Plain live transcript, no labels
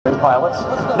pilots.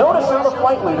 Notice how the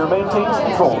flight leader maintains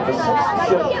control of the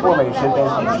 6-shift formation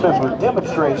as each member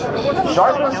demonstrates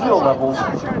sharpened skill levels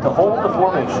to hold the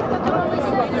formation.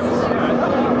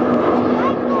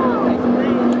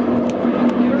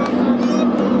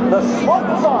 The smoke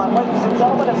is on, ladies and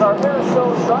gentlemen, as our air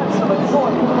show starts. The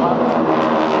majority of the pilots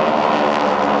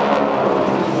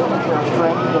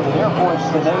training in the Air Force,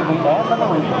 the Navy, and the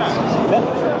Marines. Then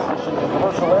transition to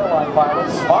commercial airline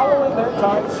pilots following their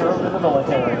time served in the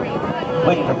military.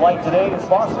 Leading the flight today is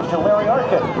Boss Mr. Larry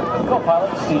Arkin and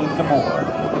co-pilot Steve DeMoore.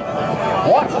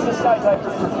 Watch as the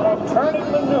Skytypers perform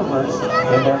turning maneuvers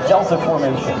in their Delta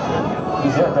formation.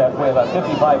 These aircraft weigh about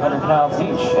 5,500 pounds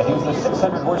each and use the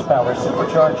 600 horsepower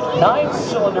supercharged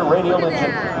 9-cylinder radial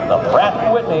engine, the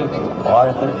Pratt & Whitney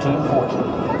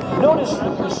R1340. Notice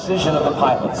the precision of the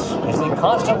pilots as they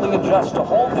constantly adjust to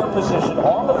hold their position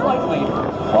on the flight lead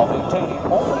while maintaining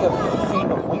only a few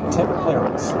feet of wingtip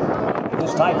clearance.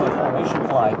 This type of formation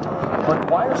flight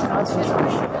requires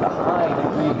concentration and a high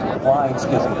degree of flying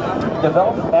skill,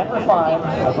 developed and refined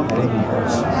over many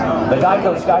years. The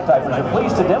Geico Skytypers are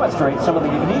pleased to demonstrate some of the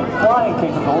unique flying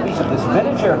capabilities of this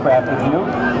vintage aircraft with you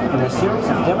in a series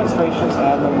of demonstrations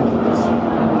and maneuvers.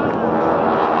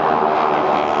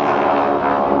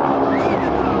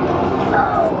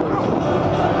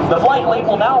 The flight lead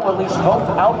will now release both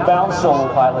outbound solo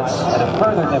pilots and a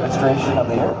further demonstration of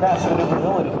the aircraft's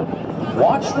maneuverability.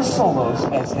 Watch the solos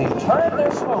as they turn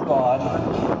their smoke on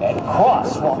and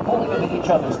cross while pulling into each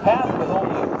other's path with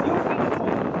only a